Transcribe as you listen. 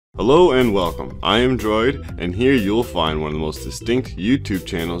Hello and welcome, I am Droid, and here you'll find one of the most distinct YouTube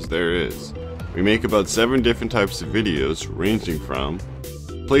channels there is. We make about 7 different types of videos, ranging from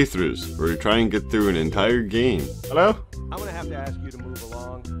playthroughs, where we try and get through an entire game. Hello? I'm gonna have to ask you to move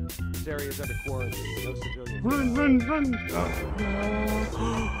along. This area is under quarantine. No civilians. Run!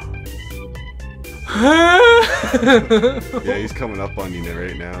 Yeah, he's coming up on you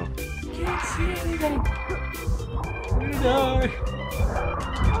right now. Can't see anything. I'm gonna die.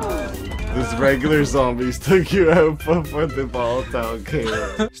 This regular zombies took you out before the volatile came.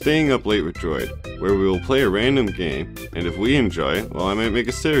 Staying up late with Droid, where we will play a random game, and if we enjoy it, well, I might make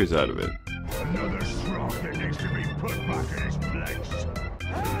a series out of it. Another straw that needs to be put back in its place.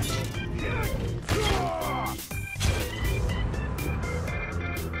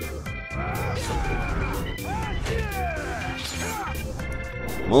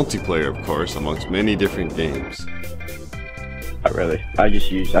 Multiplayer, of course, amongst many different games. Not really. I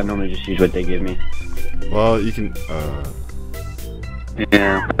normally just use what they give me. Well, you can,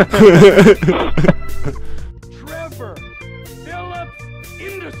 Yeah. Trevor Phillips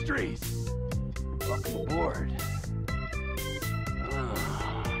Industries. Welcome aboard.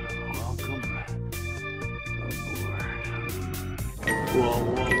 Welcome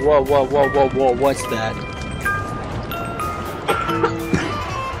aboard. Whoa, what's that?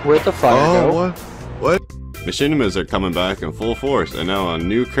 Where'd the fire go? What? Machinimas are coming back in full force and now on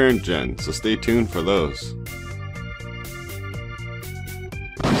new current gen, so stay tuned for those.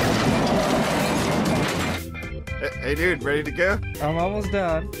 Hey dude, ready to go? I'm almost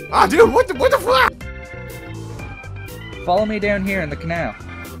done. Ah dude, what the fuck? Follow me down here in the canal.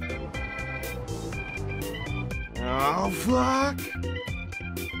 Oh fuck.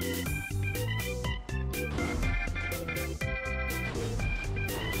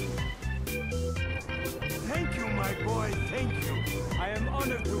 Thank you, my boy. Thank you. I am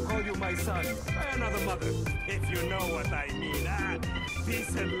honored to call you my son by another mother, if you know what I mean.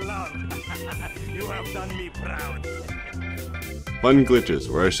 Peace and love. You have done me proud. Fun glitches,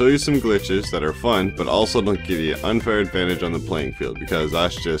 where I show you some glitches that are fun, but also don't give you an unfair advantage on the playing field, because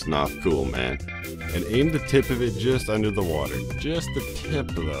that's just not cool, man. And aim the tip of it just under the water. Just the tip,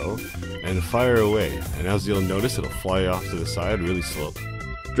 though, and fire away. And as you'll notice, it'll fly off to the side really slow.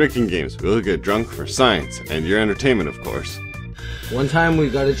 Drinking games, we'll get drunk for science, and your entertainment, of course. One time we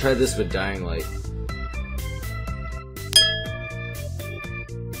gotta try this with Dying Light.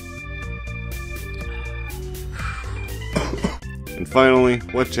 And finally,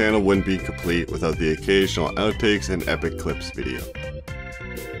 what channel wouldn't be complete without the occasional outtakes and epic clips video?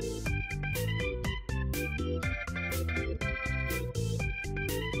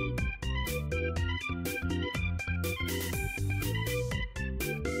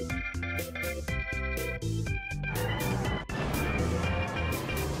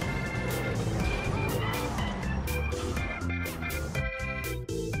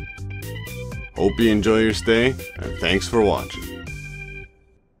 Hope you enjoy your stay, and thanks for watching.